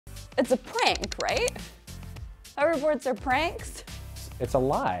It's a prank, right? Hoverboards are pranks? It's a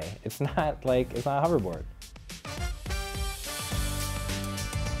lie. It's not a hoverboard.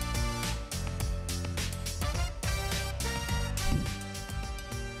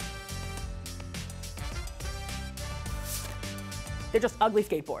 They're just ugly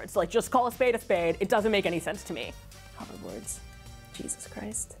skateboards. Like, just call a spade a spade. It doesn't make any sense to me. Hoverboards. Jesus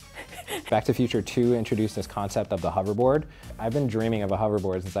Christ. Back to the Future 2 introduced this concept of the hoverboard. I've been dreaming of a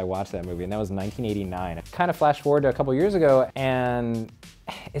hoverboard since I watched that movie, and that was 1989. I kind of flashed forward to a couple years ago, and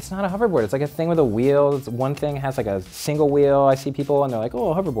it's not a hoverboard. It's like a thing with a wheel. One thing has like a single wheel. I see people and they're like,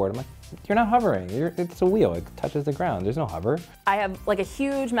 oh, a hoverboard. I'm like, you're not hovering. It's a wheel. It touches the ground. There's no hover. I have like a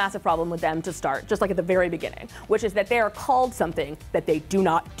huge, massive problem with them to start, just like at the very beginning, which is that they are called something that they do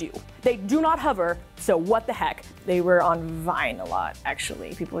not do. They do not hover, so what the heck? They were on Vine a lot,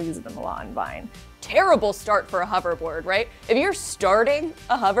 actually. People use them a lot on Vine. Terrible start for a hoverboard, right? If you're starting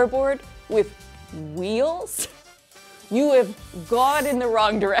a hoverboard with wheels, you have gone in the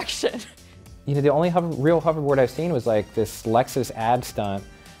wrong direction. You know, the only real hoverboard I've seen was like this Lexus ad stunt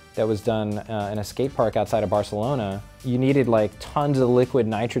that was done in a skate park outside of Barcelona. You needed like tons of liquid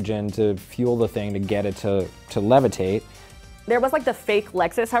nitrogen to fuel the thing to get it to levitate. There was like the fake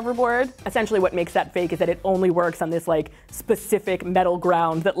Lexus hoverboard. Essentially what makes that fake is that it only works on this like specific metal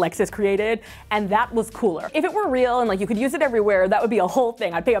ground that Lexus created, and that was cooler. If it were real and like you could use it everywhere, that would be a whole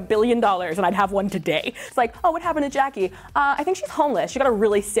thing. I'd pay $1 billion and I'd have one today. It's like, oh, what happened to Jackie? I think she's homeless. She got a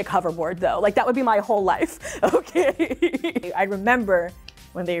really sick hoverboard though. Like that would be my whole life, okay? I remember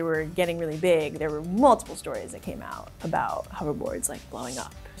when they were getting really big, there were multiple stories that came out about hoverboards like blowing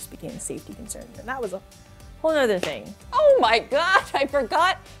up. It just became a safety concern, and that was a whole other thing. Oh my God, I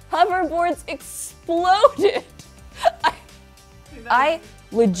forgot hoverboards exploded. I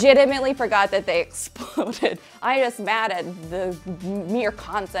legitimately forgot that they exploded. I'm just mad at the mere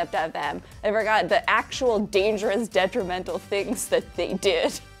concept of them. I forgot the actual dangerous, detrimental things that they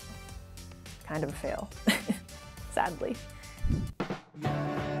did. Kind of a fail, sadly.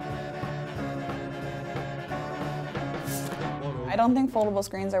 I don't think foldable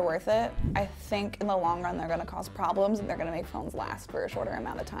screens are worth it. I think in the long run they're going to cause problems and they're going to make phones last for a shorter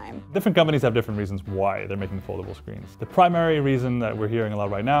amount of time. Different companies have different reasons why they're making foldable screens. The primary reason that we're hearing a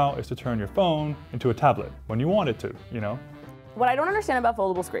lot right now is to turn your phone into a tablet when you want it to, you know? What I don't understand about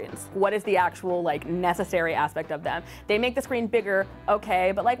foldable screens, what is the actual like necessary aspect of them? They make the screen bigger,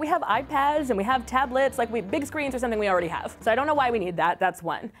 okay, but like we have iPads and we have tablets, like big screens are something we already have. So I don't know why we need that, that's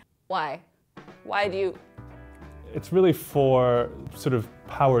one. Why? Why do you? It's really for sort of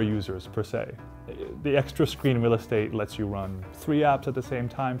power users per se. The extra screen real estate lets you run 3 apps at the same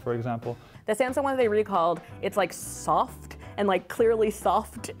time, for example. The Samsung one they recalled, it's like soft and like clearly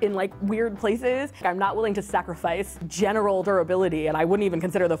soft in like weird places. I'm not willing to sacrifice general durability, and I wouldn't even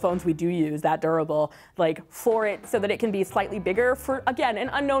consider the phones we do use that durable, like for it so that it can be slightly bigger for, again, an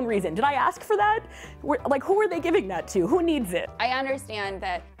unknown reason. Did I ask for that? Like who are they giving that to? Who needs it? I understand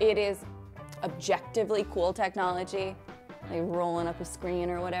that it is objectively cool technology, like rolling up a screen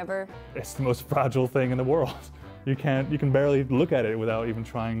or whatever. It's the most fragile thing in the world. You can barely look at it without even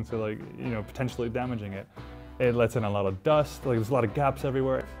trying to like, you know, potentially damaging it. It lets in a lot of dust, like there's a lot of gaps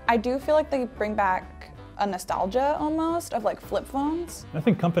everywhere. I do feel like they bring back a nostalgia almost of like flip phones. I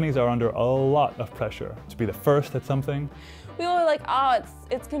think companies are under a lot of pressure to be the first at something. People are like, oh,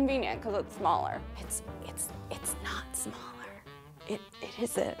 it's convenient because it's smaller. It's not smaller. It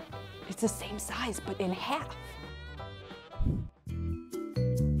isn't. It's the same size, but in half.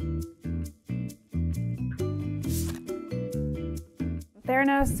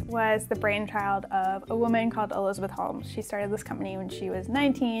 Theranos was the brainchild of a woman called Elizabeth Holmes. She started this company when she was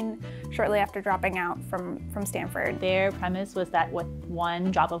 19, shortly after dropping out from Stanford. Their premise was that with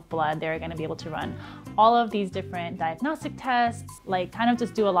one drop of blood, they were going to be able to run all of these different diagnostic tests, like kind of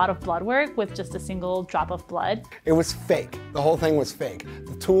just do a lot of blood work with just a single drop of blood. It was fake. The whole thing was fake.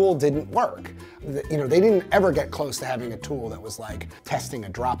 The tool didn't work. You know, they didn't ever get close to having a tool that was like testing a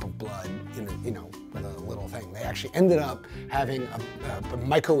drop of blood in a, you know, with a little thing. They actually ended up having a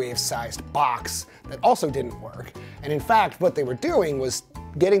microwave-sized box that also didn't work. And in fact, what they were doing was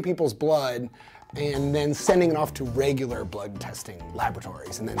getting people's blood and then sending it off to regular blood testing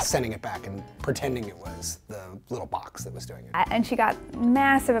laboratories and then sending it back and pretending it was the little box that was doing it. And she got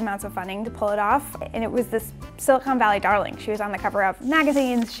massive amounts of funding to pull it off, and it was this Silicon Valley darling. She was on the cover of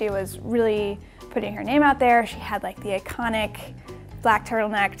magazines, she was really putting her name out there, she had like the iconic black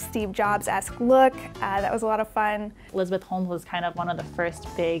turtleneck, Steve Jobs-esque look. That was a lot of fun. Elizabeth Holmes was kind of one of the first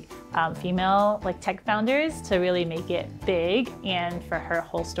big female tech founders to really make it big, and for her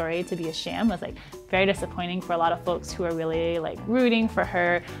whole story to be a sham was like very disappointing for a lot of folks who are really like rooting for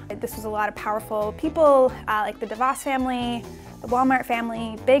her. This was a lot of powerful people, like the DeVos family, the Walmart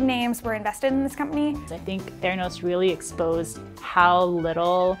family, big names were invested in this company. I think Theranos really exposed how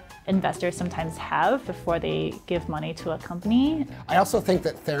little investors sometimes have before they give money to a company. I also think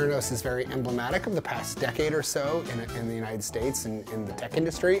that Theranos is very emblematic of the past decade or so in the United States and in the tech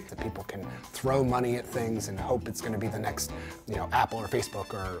industry. That people can throw money at things and hope it's going to be the next, Apple or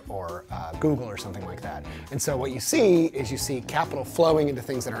Facebook or Google or something like that. And so what you see is you see capital flowing into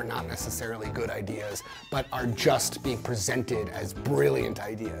things that are not necessarily good ideas, but are just being presented as brilliant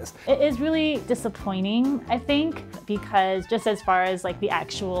ideas. It is really disappointing, I think, because just as far as like the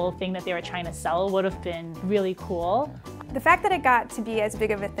actual thing that they were trying to sell would have been really cool. The fact that it got to be as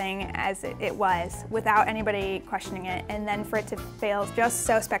big of a thing as it was without anybody questioning it, and then for it to fail just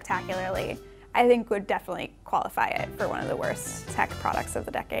so spectacularly, I think would definitely qualify it for one of the worst tech products of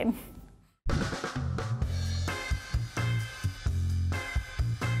the decade.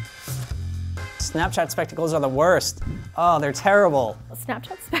 Snapchat spectacles are the worst. Oh, they're terrible.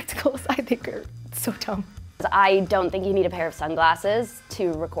 Snapchat spectacles, I think, are so dumb. I don't think you need a pair of sunglasses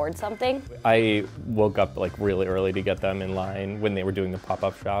to record something. I woke up like really early to get them in line when they were doing the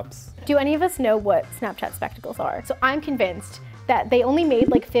pop-up shops. Do any of us know what Snapchat spectacles are? So I'm convinced that they only made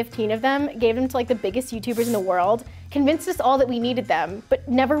like 15 of them, gave them to like the biggest YouTubers in the world, convinced us all that we needed them, but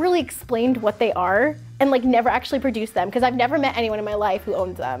never really explained what they are, and like never actually produced them, because I've never met anyone in my life who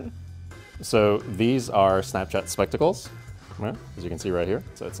owns them. So these are Snapchat spectacles, right? As you can see right here.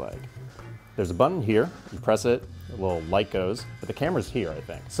 So it's like, there's a button here, you press it, a little light goes, but the camera's here, I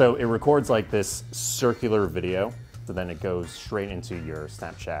think. So it records like this circular video, so then it goes straight into your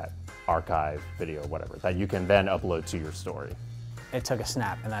Snapchat archive video, whatever, that you can then upload to your story. It took a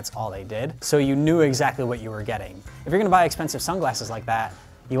snap and that's all they did. So you knew exactly what you were getting. If you're gonna buy expensive sunglasses like that,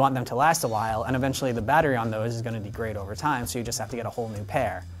 you want them to last a while, and eventually the battery on those is gonna degrade over time, so you just have to get a whole new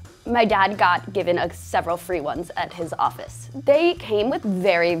pair. My dad got given several free ones at his office. They came with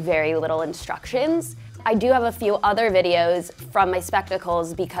very, very little instructions. I do have a few other videos from my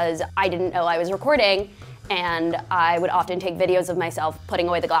spectacles because I didn't know I was recording, and I would often take videos of myself putting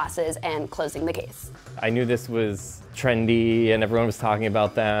away the glasses and closing the case. I knew this was trendy and everyone was talking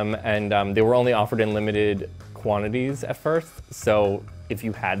about them, and they were only offered in limited quantities at first. So if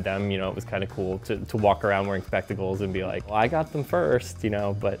you had them, it was kind of cool to walk around wearing spectacles and be like, well, I got them first,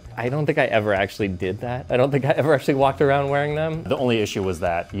 but I don't think I ever actually did that. I don't think I ever actually walked around wearing them. The only issue was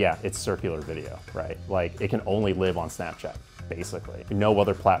that, yeah, it's circular video, right? Like, it can only live on Snapchat, basically. No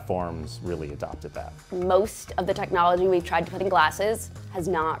other platforms really adopted that. Most of the technology we've tried to put in glasses has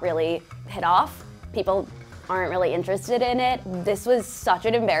not really hit off. People aren't really interested in it. This was such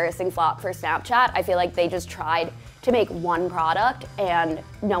an embarrassing flop for Snapchat. I feel like they just tried to make one product and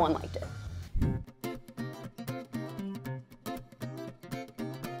no one liked it.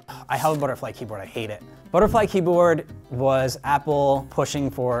 I have a butterfly keyboard, I hate it. Butterfly keyboard was Apple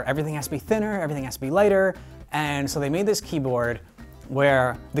pushing for everything has to be thinner, everything has to be lighter, and so they made this keyboard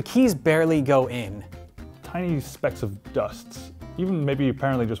where the keys barely go in. Tiny specks of dust, even maybe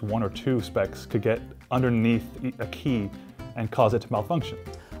apparently just 1 or 2 specks, could get underneath a key and cause it to malfunction.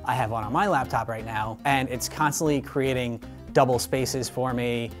 I have one on my laptop right now, and it's constantly creating double spaces for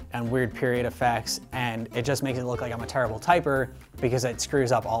me and weird period effects, and it just makes it look like I'm a terrible typer because it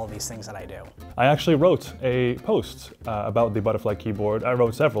screws up all of these things that I do. I actually wrote a post about the butterfly keyboard. I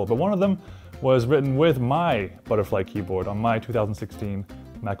wrote several, but one of them was written with my butterfly keyboard on my 2016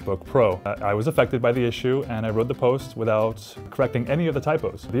 MacBook Pro. I was affected by the issue, and I wrote the post without correcting any of the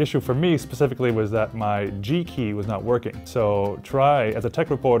typos. The issue for me specifically was that my G key was not working. So try, as a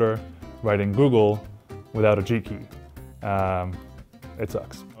tech reporter, writing Google without a G key. It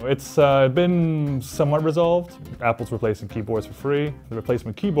sucks. It's been somewhat resolved. Apple's replacing keyboards for free. The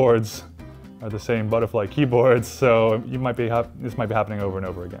replacement keyboards are the same butterfly keyboards, so this might be happening over and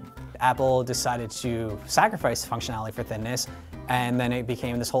over again. Apple decided to sacrifice functionality for thinness, and then it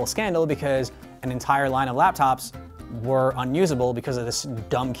became this whole scandal because an entire line of laptops were unusable because of this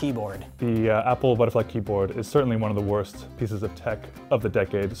dumb keyboard. The Apple Butterfly keyboard is certainly one of the worst pieces of tech of the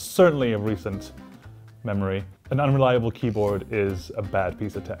decade, certainly of recent memory. An unreliable keyboard is a bad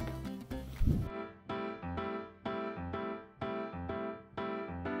piece of tech.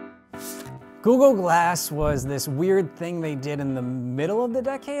 Google Glass was this weird thing they did in the middle of the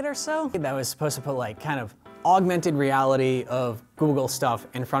decade or so that was supposed to put like kind of augmented reality of Google stuff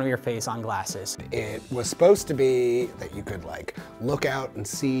in front of your face on glasses. It was supposed to be that you could like look out and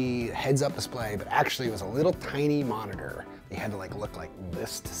see heads-up display, but actually it was a little tiny monitor. You had to like look like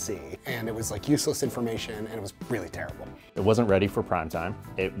this to see. And it was like useless information and it was really terrible. It wasn't ready for prime time.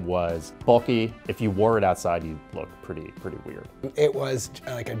 It was bulky. If you wore it outside, you'd look pretty weird. It was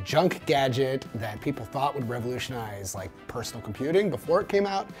like a junk gadget that people thought would revolutionize like personal computing before it came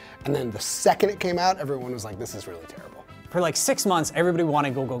out. And then the second it came out, everyone was like, this is really terrible. For like 6 months, everybody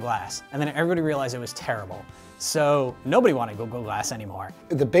wanted Google Glass. And then everybody realized it was terrible. So nobody wanted Google Glass anymore.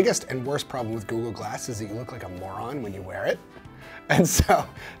 The biggest and worst problem with Google Glass is that you look like a moron when you wear it. And so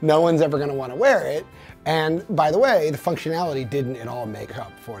no one's ever gonna wanna wear it. And by the way, the functionality didn't at all make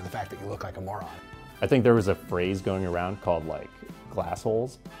up for the fact that you look like a moron. I think there was a phrase going around called like glass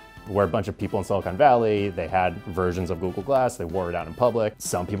holes, where a bunch of people in Silicon Valley, they had versions of Google Glass, they wore it out in public.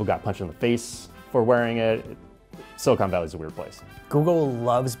 Some people got punched in the face for wearing it. Silicon Valley's a weird place. Google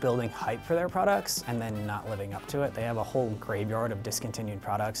loves building hype for their products and then not living up to it. They have a whole graveyard of discontinued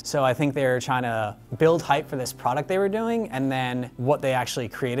products. So I think they're trying to build hype for this product they were doing, and then what they actually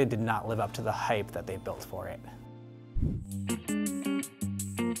created did not live up to the hype that they built for it.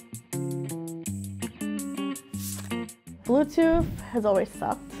 Bluetooth has always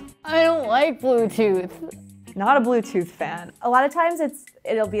sucked. I don't like Bluetooth. Not a Bluetooth fan. A lot of times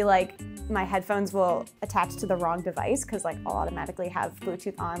it'll be like my headphones will attach to the wrong device because like I'll automatically have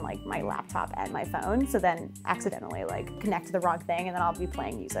Bluetooth on like my laptop and my phone, so then accidentally like connect to the wrong thing and then I'll be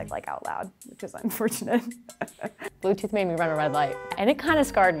playing music like out loud, which is unfortunate. Bluetooth made me run a red light and it kind of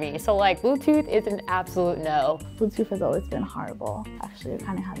scarred me. So like Bluetooth is an absolute no. Bluetooth has always been horrible. Actually,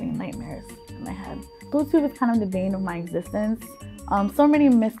 kind of having nightmares in my head. Bluetooth is kind of the bane of my existence. So many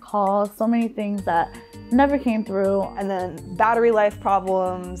missed calls, so many things that never came through. And then battery life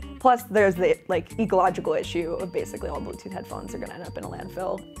problems. Plus there's the like ecological issue of basically all Bluetooth headphones are gonna end up in a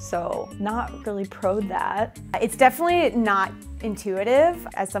landfill. So not really pro that. It's definitely not intuitive.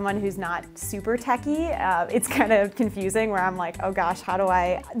 As someone who's not super techie, it's kind of confusing where I'm like, oh gosh, how do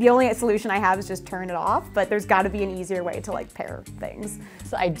the only solution I have is just turn it off, but there's gotta be an easier way to like pair things.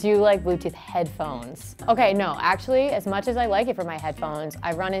 So I do like Bluetooth headphones. Okay, no, actually, as much as I like it for my headphones,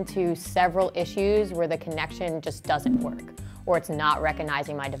 I run into several issues where the connection just doesn't work, or it's not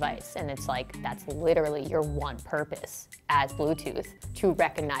recognizing my device. And it's like, that's literally your one purpose as Bluetooth, to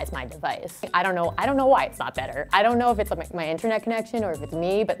recognize my device. I don't know why it's not better. I don't know if it's like my internet connection or if it's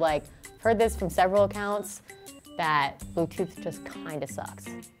me, but like, I've heard this from several accounts that Bluetooth just kind of sucks.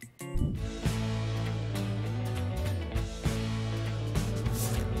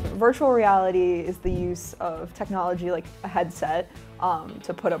 Virtual reality is the use of technology like a headset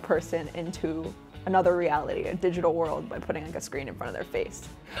to put a person into another reality, a digital world, by putting like a screen in front of their face.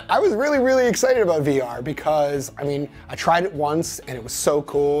 I was really excited about VR because, I mean, I tried it once and it was so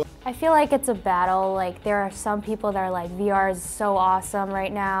cool. I feel like it's a battle. Like, there are some people that are like, VR is so awesome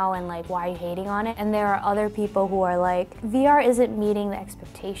right now and like, why are you hating on it? And there are other people who are like, VR isn't meeting the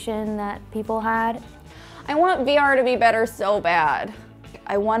expectation that people had. I want VR to be better so bad.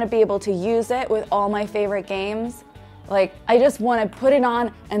 I want to be able to use it with all my favorite games. Like, I just want to put it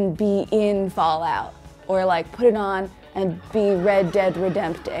on and be in Fallout, or like put it on and be Red Dead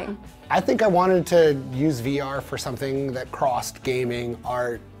Redempting. I think I wanted to use VR for something that crossed gaming,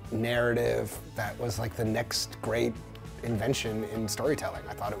 art, narrative, that was like the next great invention in storytelling.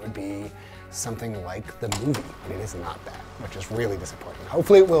 I thought it would be something like the movie, and it is not that, which is really disappointing.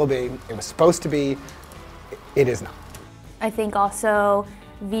 Hopefully it will be. It was supposed to be. It is not. I think also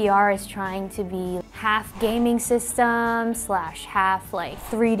VR is trying to be half gaming system / half like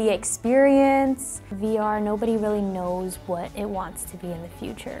 3D experience. VR, nobody really knows what it wants to be in the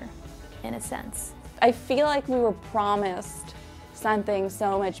future, in a sense. I feel like we were promised something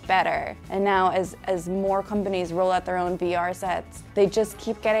so much better, and now as more companies roll out their own VR sets, they just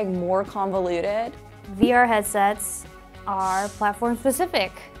keep getting more convoluted. VR headsets are platform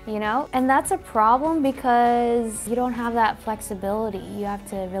specific, you know? And that's a problem because you don't have that flexibility. You have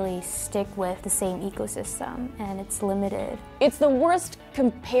to really stick with the same ecosystem, and it's limited. It's the worst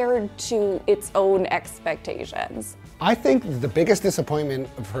compared to its own expectations. I think the biggest disappointment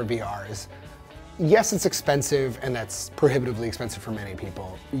for VR is, yes, it's expensive, and that's prohibitively expensive for many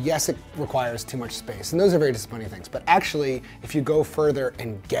people. Yes, it requires too much space, and those are very disappointing things. But actually, if you go further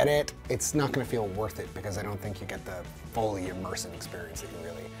and get it, it's not going to feel worth it, because I don't think you get the fully immersive experience that you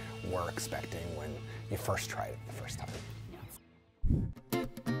really were expecting when you first tried it the first time.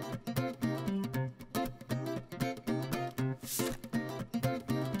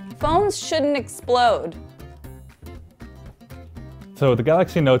 Phones shouldn't explode. So the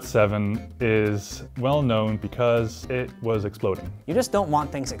Galaxy Note 7 is well known because it was exploding. You just don't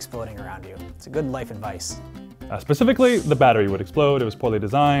want things exploding around you. It's a good life advice. Specifically, the battery would explode. It was poorly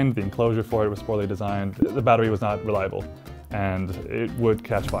designed. The enclosure for it was poorly designed. The battery was not reliable, and it would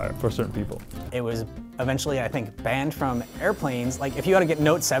catch fire for certain people. It was eventually, I think, banned from airplanes. Like, if you had to get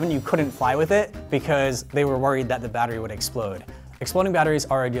Note 7, you couldn't fly with it because they were worried that the battery would explode. Exploding batteries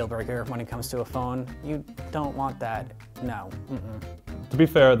are a deal breaker when it comes to a phone. You don't want that. No. To be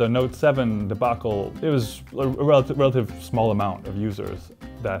fair, the Note 7 debacle, it was a relative small amount of users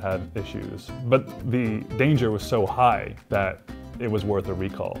that had issues, but the danger was so high that it was worth a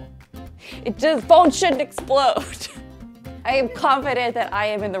recall. Phone shouldn't explode. I am confident that I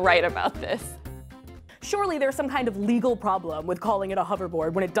am in the right about this. Surely there's some kind of legal problem with calling it a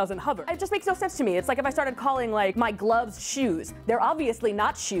hoverboard when it doesn't hover. It just makes no sense to me. It's like if I started calling like my gloves shoes. They're obviously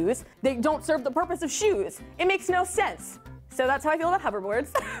not shoes. They don't serve the purpose of shoes. It makes no sense. So that's how I feel about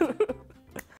hoverboards.